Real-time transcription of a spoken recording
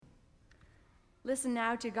Listen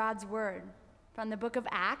now to God's word from the book of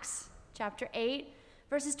Acts, chapter 8,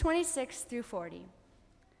 verses 26 through 40.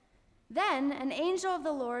 Then an angel of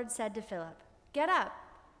the Lord said to Philip, "Get up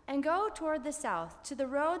and go toward the south to the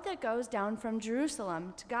road that goes down from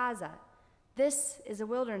Jerusalem to Gaza. This is a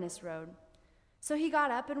wilderness road." So he got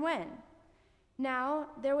up and went. Now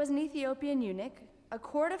there was an Ethiopian eunuch, a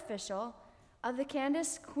court official of the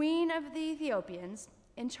Candace, queen of the Ethiopians,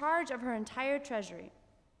 in charge of her entire treasury.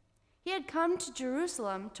 He had come to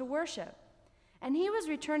Jerusalem to worship, and he was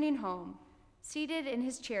returning home. Seated in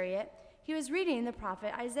his chariot, he was reading the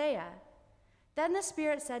prophet Isaiah. Then the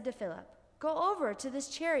Spirit said to Philip, "Go over to this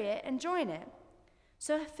chariot and join it."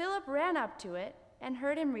 So Philip ran up to it and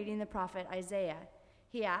heard him reading the prophet Isaiah.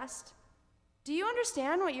 He asked, "Do you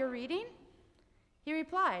understand what you're reading?" He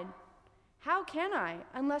replied, "How can I,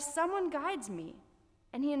 unless someone guides me?"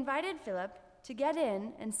 And he invited Philip to get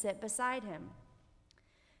in and sit beside him.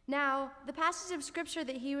 Now, the passage of scripture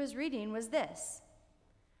that he was reading was this: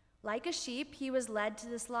 "Like a sheep he was led to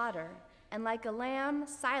the slaughter, and like a lamb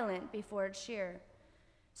silent before its shearer.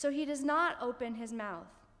 So he does not open his mouth.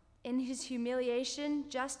 In his humiliation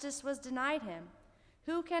justice was denied him.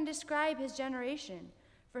 Who can describe his generation?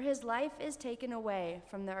 For his life is taken away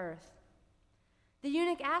from the earth." The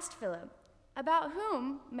eunuch asked Philip, "About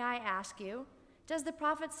whom, may I ask you, does the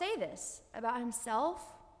prophet say this? About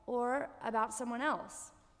himself or about someone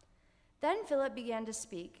else?" Then Philip began to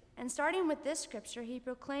speak, and starting with this scripture, he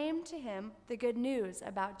proclaimed to him the good news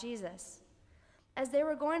about Jesus. As they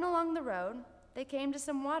were going along the road, they came to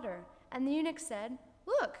some water, and the eunuch said,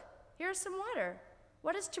 "Look, here is some water.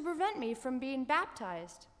 What is to prevent me from being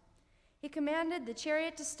baptized?" He commanded the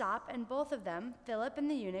chariot to stop, and both of them, Philip and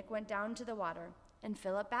the eunuch, went down to the water, and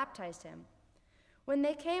Philip baptized him. When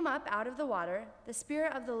they came up out of the water, the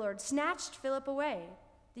Spirit of the Lord snatched Philip away.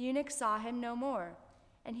 The eunuch saw him no more,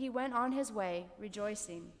 and he went on his way,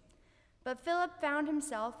 rejoicing. But Philip found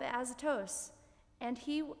himself at Azotus, and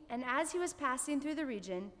as he was passing through the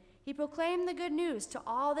region, he proclaimed the good news to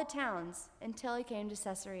all the towns until he came to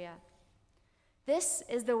Caesarea. This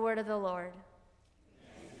is the word of the Lord.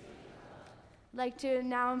 I'd like to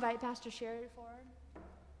now invite Pastor Sherry forward,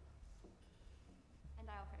 and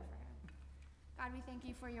I'll pray for her. God, we thank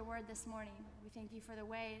you for your word this morning. We thank you for the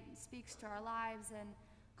way it speaks to our lives and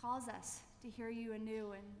calls us to hear you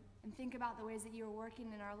anew and think about the ways that you are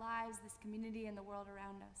working in our lives, this community, and the world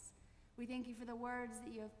around us. We thank you for the words that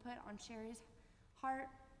you have put on Sherry's heart,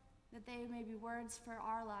 that they may be words for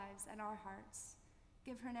our lives and our hearts.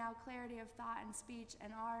 Give her now clarity of thought and speech,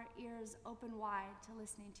 and our ears open wide to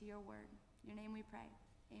listening to your word. In your name we pray.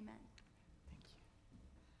 Amen.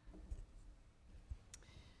 Thank you.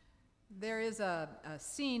 There is a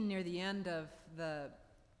scene near the end of the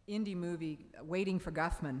indie movie Waiting for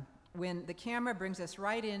Guffman when the camera brings us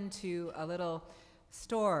right into a little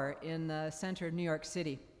store in the center of New York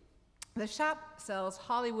City. The shop sells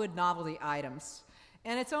Hollywood novelty items,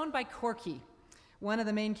 and it's owned by Corky, one of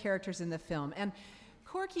the main characters in the film. And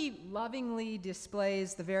Corky lovingly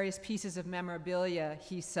displays the various pieces of memorabilia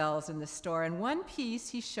he sells in the store, and one piece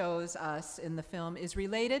he shows us in the film is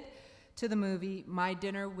related to the movie My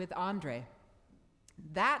Dinner with Andre.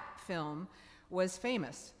 That film was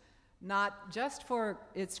famous, not just for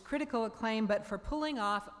its critical acclaim, but for pulling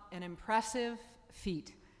off an impressive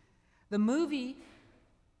feat. The movie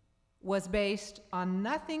was based on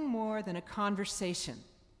nothing more than a conversation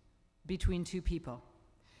between two people.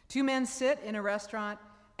 Two men sit in a restaurant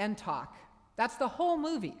and talk. That's the whole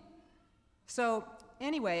movie. So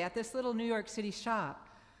anyway, at this little New York City shop,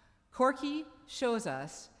 Corky shows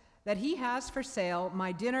us that he has for sale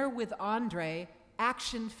My Dinner with Andre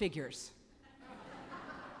action figures.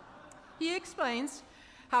 He explains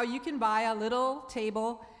how you can buy a little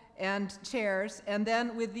table and chairs, and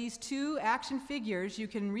then with these two action figures, you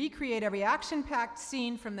can recreate every action-packed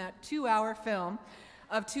scene from that 2-hour film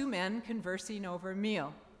of two men conversing over a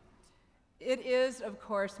meal. It is, of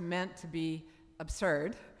course, meant to be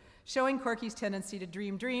absurd, showing Corky's tendency to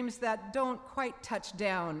dream dreams that don't quite touch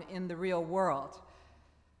down in the real world.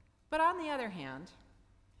 But on the other hand,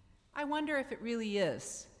 I wonder if it really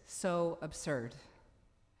is so absurd.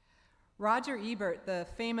 Roger Ebert, the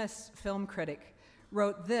famous film critic,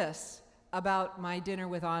 wrote this about My Dinner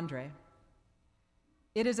with Andre.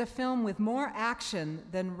 "It is a film with more action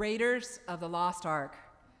than Raiders of the Lost Ark.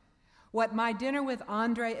 What My Dinner with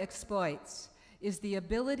Andre exploits is the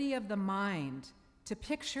ability of the mind to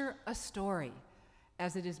picture a story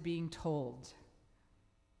as it is being told."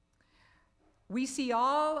 We see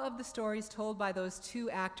all of the stories told by those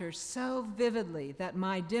two actors so vividly that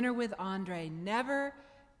My Dinner with Andre never,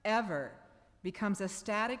 ever becomes a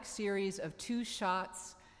static series of two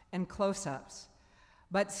shots and close-ups.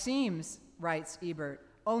 but seems, writes Ebert,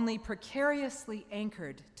 only precariously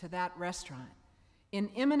anchored to that restaurant, in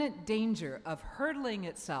imminent danger of hurtling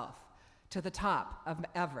itself to the top of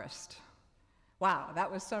Everest. Wow,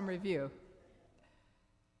 that was some review.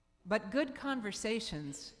 But good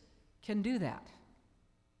conversations can do that,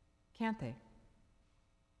 can't they?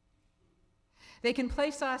 They can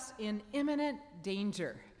place us in imminent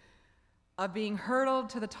danger of being hurtled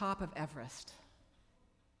to the top of Everest.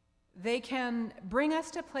 They can bring us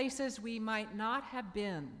to places we might not have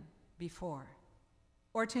been before,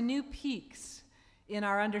 or to new peaks in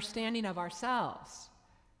our understanding of ourselves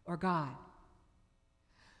or God.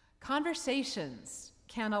 Conversations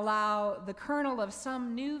can allow the kernel of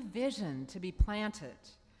some new vision to be planted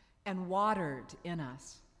and watered in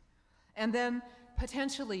us, and then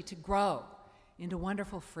potentially to grow into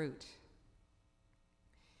wonderful fruit.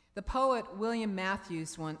 The poet William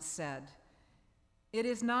Matthews once said, "It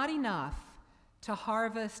is not enough to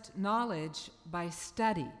harvest knowledge by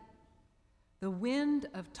study. The wind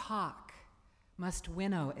of talk must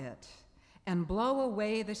winnow it and blow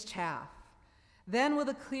away the chaff. Then will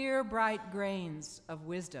the clear, bright grains of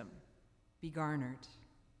wisdom be garnered."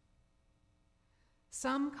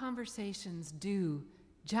 Some conversations do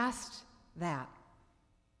just that.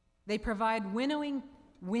 They provide winnowing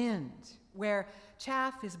wind where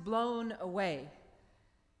chaff is blown away.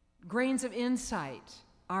 Grains of insight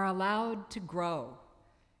are allowed to grow,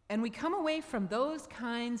 and we come away from those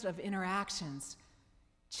kinds of interactions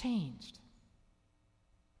changed.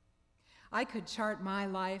 I could chart my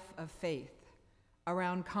life of faith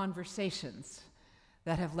around conversations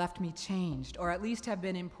that have left me changed, or at least have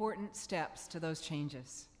been important steps to those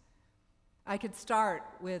changes. I could start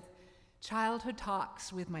with childhood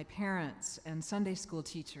talks with my parents and Sunday school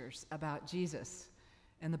teachers about Jesus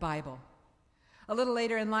and the Bible. A little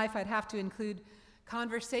later in life, I'd have to include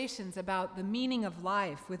conversations about the meaning of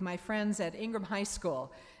life with my friends at Ingram High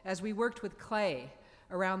School as we worked with clay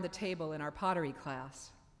around the table in our pottery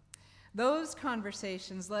class. Those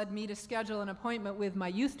conversations led me to schedule an appointment with my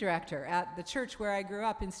youth director at the church where I grew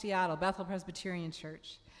up in Seattle, Bethel Presbyterian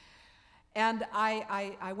Church. And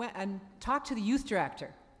I went and talked to the youth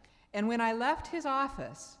director. And when I left his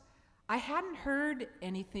office, I hadn't heard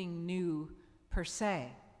anything new per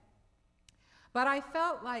se. But I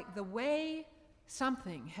felt like the way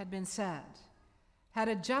something had been said had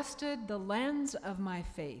adjusted the lens of my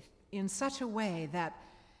faith in such a way that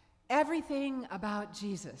everything about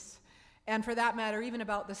Jesus, and for that matter, even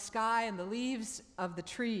about the sky and the leaves of the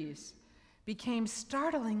trees, became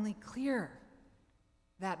startlingly clear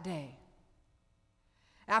that day.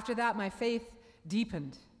 After that, my faith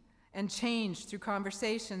deepened and changed through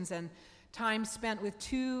conversations and time spent with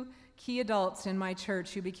two key adults in my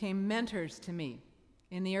church who became mentors to me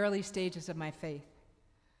in the early stages of my faith.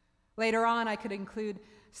 Later on, I could include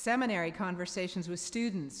seminary conversations with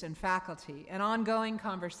students and faculty, and ongoing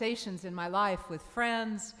conversations in my life with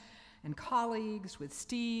friends and colleagues, with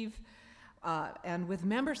Steve, and with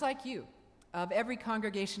members like you of every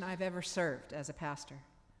congregation I've ever served as a pastor.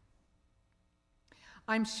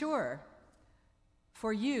 I'm sure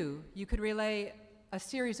for you, you could relay a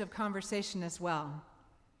series of conversation as well.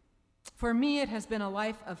 For me, it has been a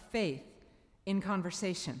life of faith in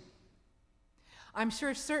conversation. I'm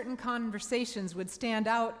sure certain conversations would stand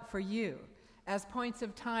out for you as points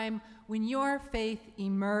of time when your faith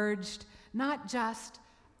emerged, not just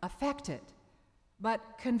affected, but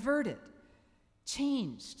converted,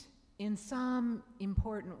 changed in some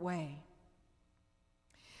important way.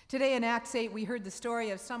 Today in Acts 8, we heard the story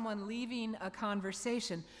of someone leaving a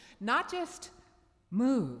conversation, not just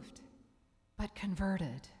moved, but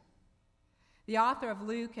converted. The author of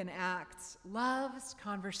Luke and Acts loves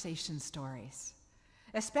conversation stories,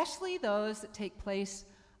 especially those that take place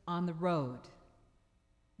on the road.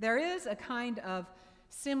 There is a kind of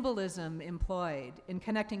symbolism employed in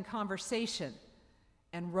connecting conversation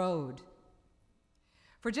and road.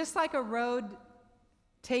 For just like a road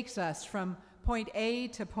takes us from point A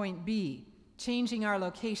to point B, changing our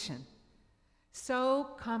location,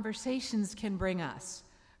 so conversations can bring us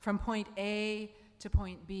from point A to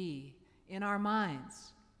point B in our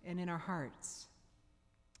minds and in our hearts.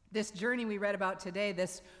 This journey we read about today,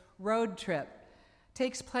 this road trip,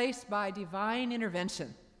 takes place by divine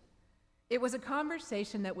intervention. It was a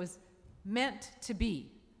conversation that was meant to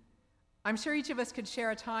be. I'm sure each of us could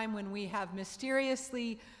share a time when we have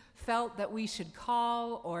mysteriously felt that we should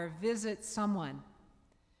call or visit someone.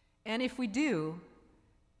 And if we do,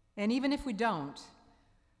 and even if we don't,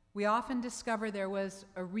 we often discover there was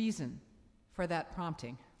a reason for that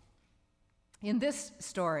prompting. In this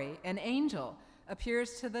story, an angel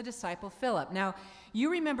appears to the disciple Philip. Now,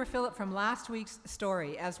 you remember Philip from last week's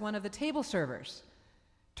story as one of the table servers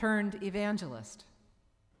turned evangelist.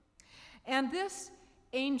 And this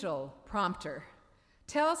angel prompter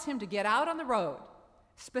tells him to get out on the road,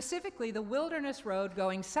 specifically the wilderness road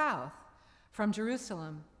going south from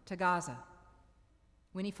Jerusalem to Gaza.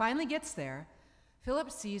 When he finally gets there,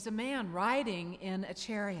 Philip sees a man riding in a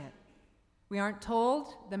chariot. We aren't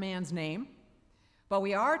told the man's name, but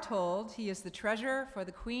we are told he is the treasurer for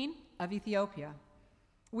the queen of Ethiopia.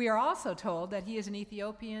 We are also told that he is an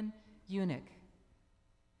Ethiopian eunuch.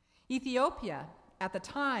 Ethiopia, at the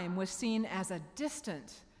time, was seen as a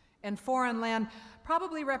distant and foreign land,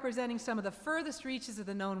 probably representing some of the furthest reaches of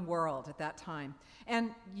the known world at that time.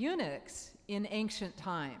 And eunuchs in ancient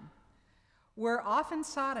time were often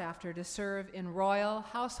sought after to serve in royal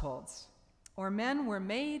households, or men were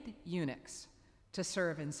made eunuchs to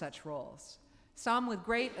serve in such roles, some with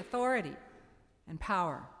great authority and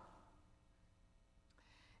power.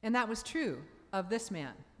 And that was true of this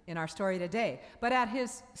man in our story today. But at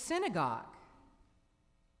his synagogue,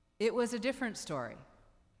 it was a different story.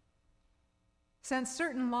 Since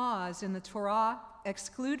certain laws in the Torah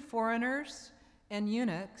exclude foreigners and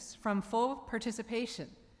eunuchs from full participation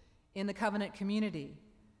in the covenant community,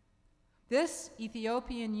 this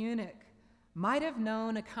Ethiopian eunuch might have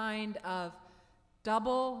known a kind of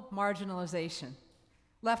double marginalization,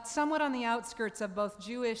 left somewhat on the outskirts of both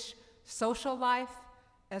Jewish social life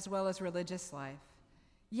as well as religious life.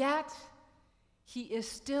 Yet, he is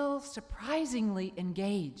still surprisingly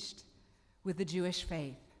engaged with the Jewish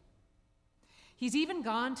faith. He's even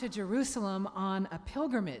gone to Jerusalem on a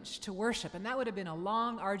pilgrimage to worship, and that would have been a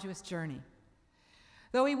long, arduous journey,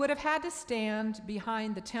 though he would have had to stand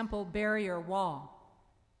behind the temple barrier wall.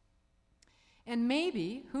 And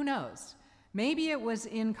maybe, who knows, maybe it was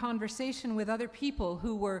in conversation with other people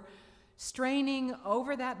who were straining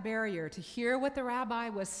over that barrier to hear what the rabbi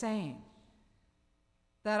was saying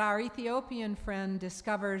that our Ethiopian friend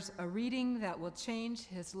discovers a reading that will change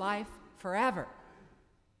his life forever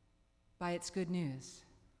by its good news.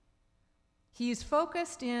 He's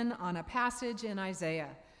focused in on a passage in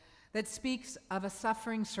Isaiah that speaks of a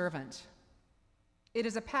suffering servant. It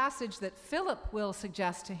is a passage that Philip will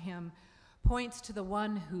suggest to him points to the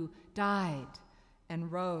one who died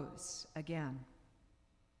and rose again.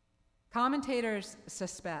 Commentators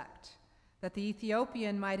suspect that the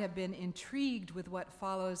Ethiopian might have been intrigued with what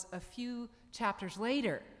follows a few chapters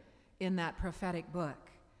later in that prophetic book,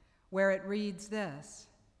 where it reads this: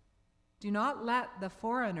 "Do not let the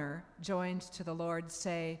foreigner joined to the Lord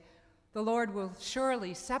say, 'The Lord will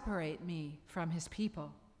surely separate me from his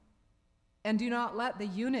people.' And do not let the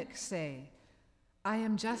eunuch say, 'I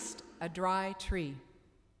am just a dry tree.'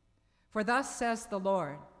 For thus says the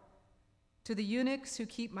Lord, to the eunuchs who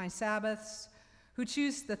keep my Sabbaths, who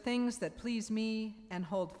choose the things that please me and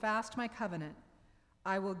hold fast my covenant,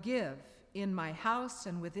 I will give in my house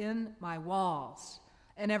and within my walls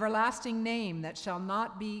an everlasting name that shall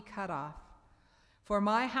not be cut off. For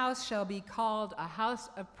my house shall be called a house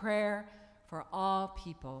of prayer for all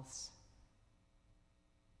peoples."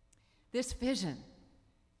 This vision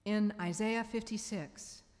in Isaiah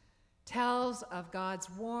 56 tells of God's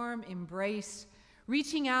warm embrace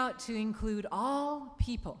reaching out to include all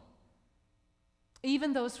people,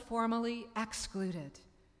 even those formerly excluded.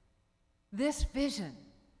 This vision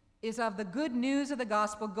is of the good news of the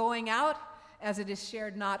gospel going out as it is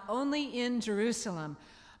shared not only in Jerusalem,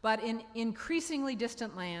 but in increasingly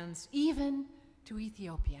distant lands, even to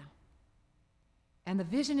Ethiopia. And the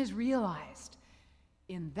vision is realized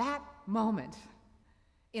in that moment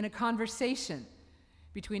in a conversation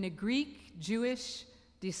between a Greek Jewish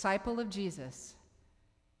disciple of Jesus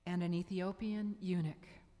and an Ethiopian eunuch.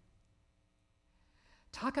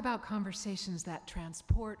 Talk about conversations that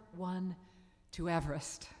transport one to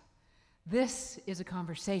Everest. This is a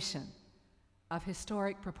conversation of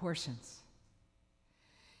historic proportions.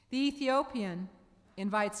 The Ethiopian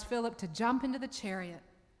invites Philip to jump into the chariot,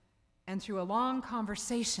 and through a long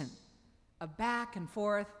conversation of back and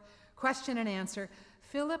forth, question and answer,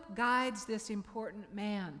 Philip guides this important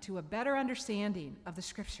man to a better understanding of the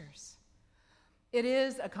scriptures. It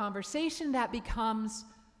is a conversation that becomes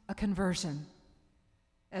a conversion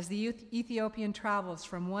as the Ethiopian travels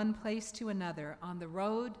from one place to another on the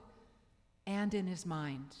road and in his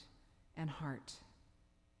mind and heart.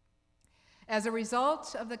 As a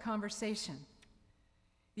result of the conversation,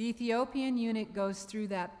 the Ethiopian eunuch goes through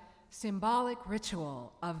that symbolic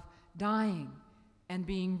ritual of dying and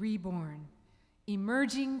being reborn,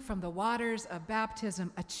 emerging from the waters of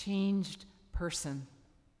baptism a changed person.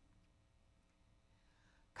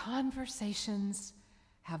 Conversations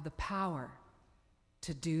have the power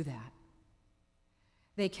to do that.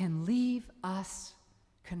 They can leave us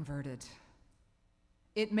converted.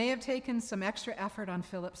 It may have taken some extra effort on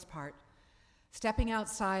Philip's part, stepping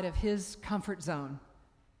outside of his comfort zone.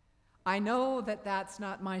 I know that that's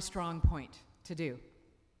not my strong point to do.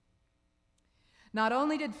 Not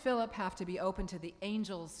only did Philip have to be open to the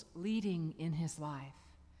angels leading in his life,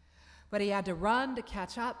 but he had to run to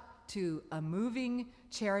catch up to a moving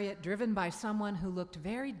chariot driven by someone who looked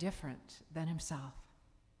very different than himself.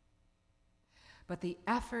 But the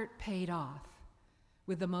effort paid off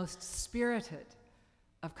with the most spirited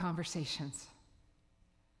of conversations.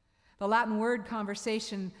 The Latin word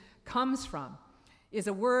conversation comes from is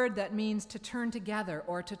a word that means to turn together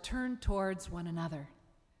or to turn towards one another.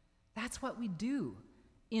 That's what we do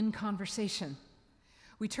in conversation.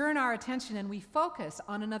 We turn our attention and we focus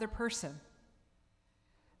on another person.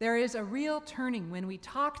 There is a real turning when we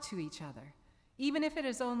talk to each other, even if it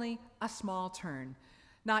is only a small turn,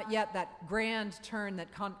 not yet that grand turn that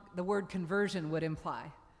the word conversion would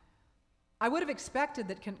imply. I would have expected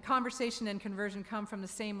that conversation and conversion come from the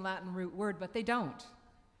same Latin root word, but they don't.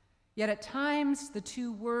 Yet at times the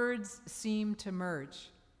two words seem to merge.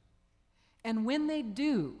 And when they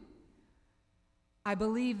do, I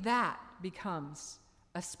believe that becomes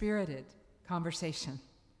a spirited conversation.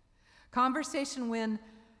 Conversation when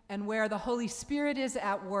and where the Holy Spirit is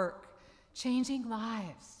at work, changing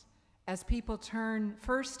lives as people turn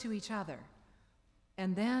first to each other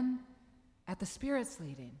and then, at the Spirit's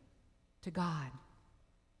leading, to God.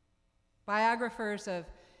 Biographers of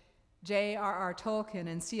J.R.R. Tolkien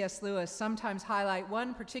and C.S. Lewis sometimes highlight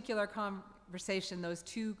one particular conversation those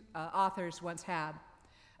two authors once had,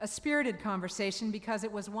 a spirited conversation because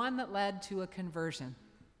it was one that led to a conversion.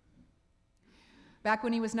 Back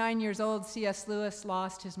when he was 9 years old, C.S. Lewis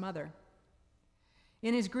lost his mother.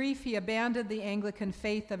 In his grief, he abandoned the Anglican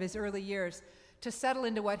faith of his early years to settle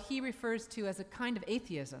into what he refers to as a kind of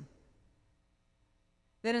atheism.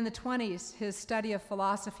 Then in the 20s, his study of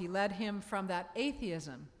philosophy led him from that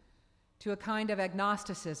atheism to a kind of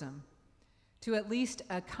agnosticism, to at least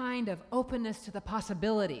a kind of openness to the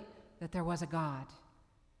possibility that there was a God.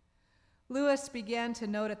 Lewis began to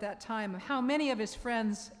note at that time how many of his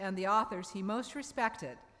friends and the authors he most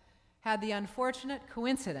respected had the unfortunate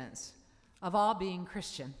coincidence of all being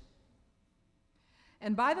Christian.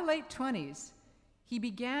 And by the late 20s, he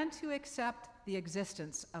began to accept the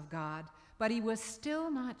existence of God, but he was still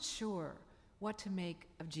not sure what to make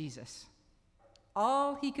of Jesus.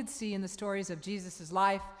 All he could see in the stories of Jesus'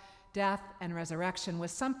 life, death, and resurrection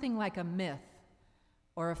was something like a myth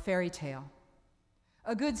or a fairy tale.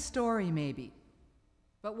 A good story, maybe,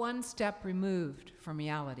 but one step removed from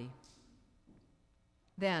reality.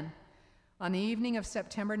 Then, on the evening of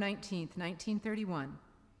September 19th, 1931,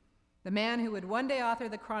 the man who would one day author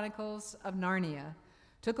the Chronicles of Narnia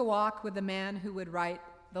took a walk with the man who would write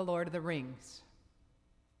The Lord of the Rings.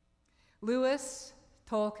 Lewis,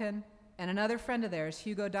 Tolkien, and another friend of theirs,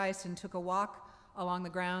 Hugo Dyson, took a walk along the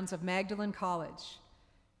grounds of Magdalen College,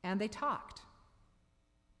 and they talked.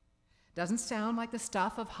 Doesn't sound like the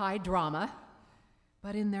stuff of high drama,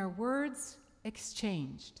 but in their words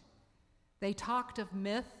exchanged, they talked of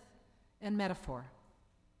myth and metaphor.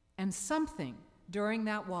 And something during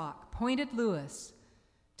that walk pointed Lewis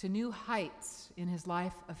to new heights in his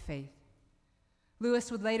life of faith.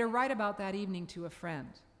 Lewis would later write about that evening to a friend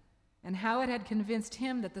and how it had convinced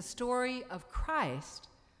him that the story of Christ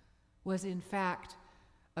was in fact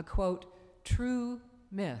a, quote, true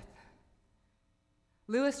myth.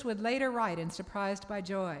 Lewis would later write in Surprised by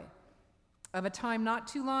Joy of a time not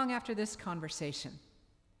too long after this conversation.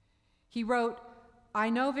 He wrote, "I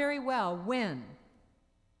know very well when,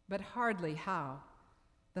 but hardly how,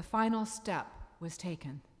 the final step was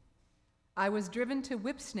taken. I was driven to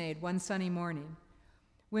Whipsnade one sunny morning.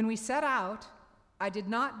 When we set out, I did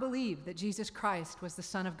not believe that Jesus Christ was the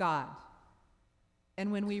Son of God.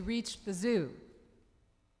 And when we reached the zoo,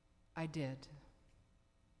 I did."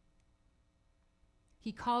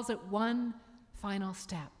 He calls it one final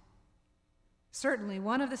step. Certainly,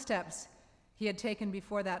 one of the steps he had taken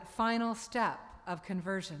before that final step of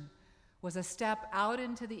conversion was a step out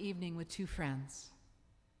into the evening with two friends.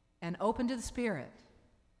 And open to the Spirit,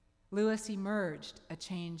 Lewis emerged a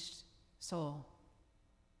changed soul.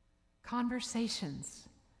 Conversations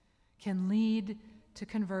can lead to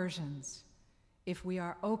conversions if we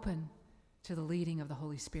are open to the leading of the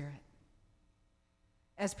Holy Spirit.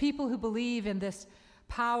 As people who believe in this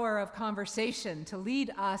power of conversation to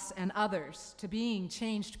lead us and others to being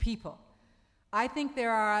changed people, I think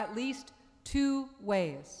there are at least two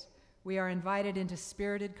ways we are invited into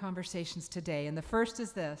spirited conversations today. And the first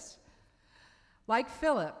is this. Like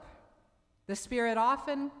Philip, The Spirit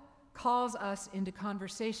often calls us into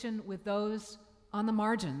conversation with those on the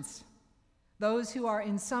margins, those who are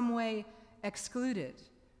in some way excluded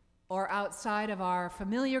or outside of our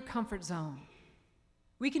familiar comfort zone.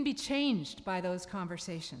 We can be changed by those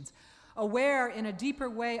conversations, aware in a deeper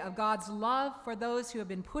way of God's love for those who have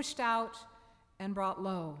been pushed out and brought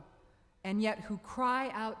low, and yet who cry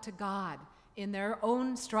out to God in their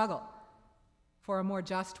own struggle for a more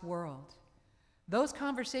just world. Those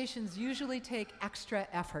conversations usually take extra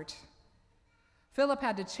effort. Philip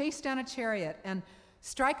had to chase down a chariot and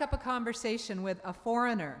strike up a conversation with a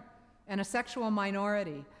foreigner and a sexual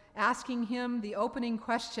minority, asking him the opening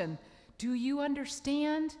question, "Do you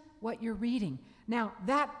understand what you're reading?" Now,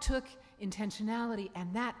 that took intentionality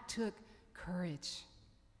and that took courage.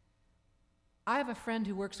 I have a friend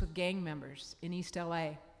who works with gang members in East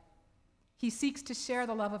LA. He seeks to share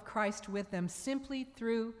the love of Christ with them simply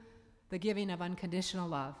through the giving of unconditional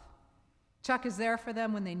love. Chuck is there for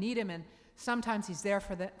them when they need him, and sometimes he's there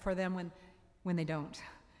for them when they don't.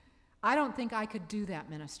 I don't think I could do that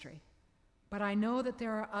ministry, but I know that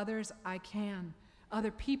there are others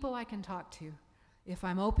other people I can talk to if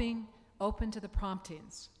I'm open to the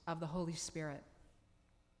promptings of the Holy Spirit.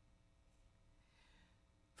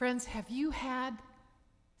 Friends, have you had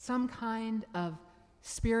some kind of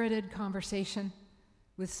spirited conversation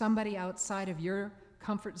with somebody outside of your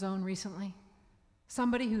comfort zone recently?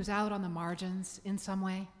 Somebody who's out on the margins in some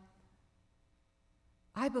way?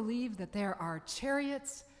 I believe that there are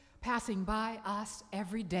chariots passing by us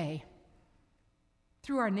every day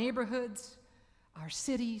through our neighborhoods, our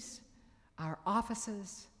cities, our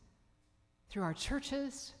offices, through our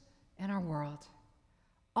churches and our world.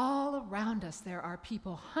 All around us there are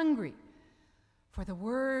people hungry for the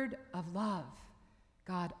word of love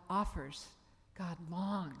God offers, God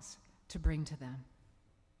longs to bring to them.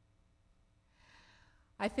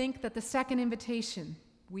 I think that the second invitation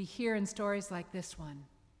we hear in stories like this one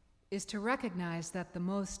is to recognize that the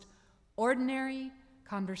most ordinary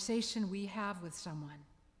conversation we have with someone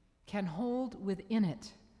can hold within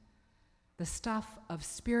it the stuff of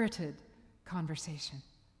spirited conversation.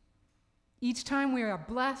 Each time we are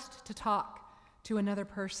blessed to talk to another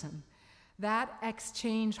person, that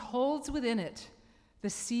exchange holds within it the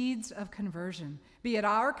seeds of conversion, be it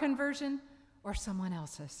our conversion or someone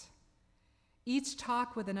else's. Each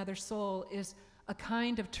talk with another soul is a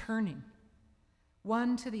kind of turning,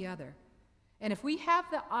 one to the other. And if we have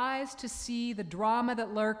the eyes to see the drama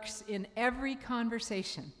that lurks in every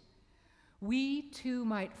conversation, we too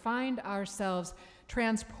might find ourselves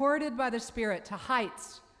transported by the Spirit to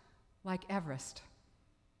heights like Everest,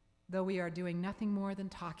 though we are doing nothing more than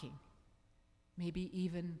talking, maybe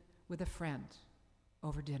even with a friend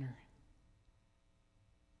over dinner.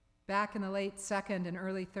 Back in the late 2nd and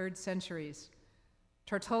early 3rd centuries,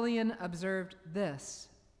 Tertullian observed this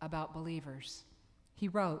about believers. He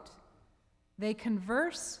wrote, "They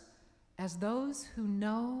converse as those who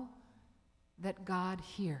know that God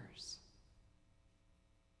hears."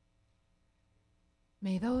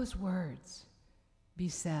 May those words be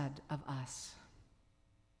said of us,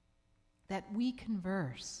 that we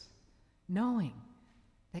converse knowing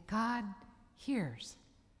that God hears.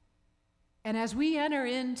 And as we enter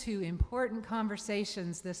into important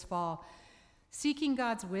conversations this fall, seeking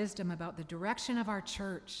God's wisdom about the direction of our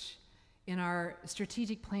church in our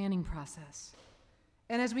strategic planning process,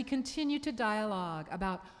 and as we continue to dialogue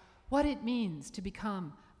about what it means to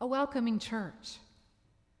become a welcoming church,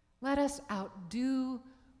 let us outdo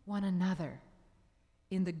one another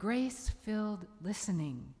in the grace-filled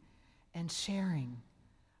listening and sharing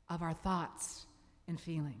of our thoughts and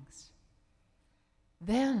feelings.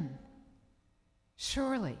 Then,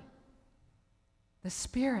 surely, the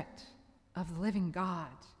Spirit of the living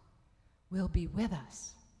God will be with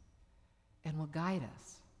us and will guide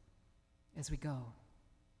us as we go.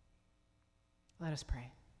 Let us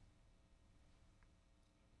pray.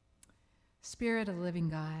 Spirit of the living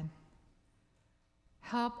God,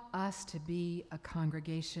 help us to be a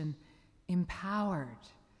congregation empowered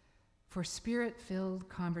for Spirit-filled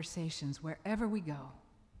conversations wherever we go,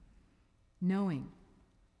 knowing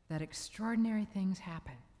that extraordinary things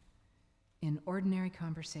happen in ordinary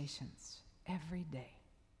conversations every day.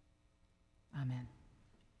 Amen.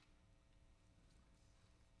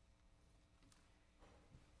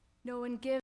 No one gives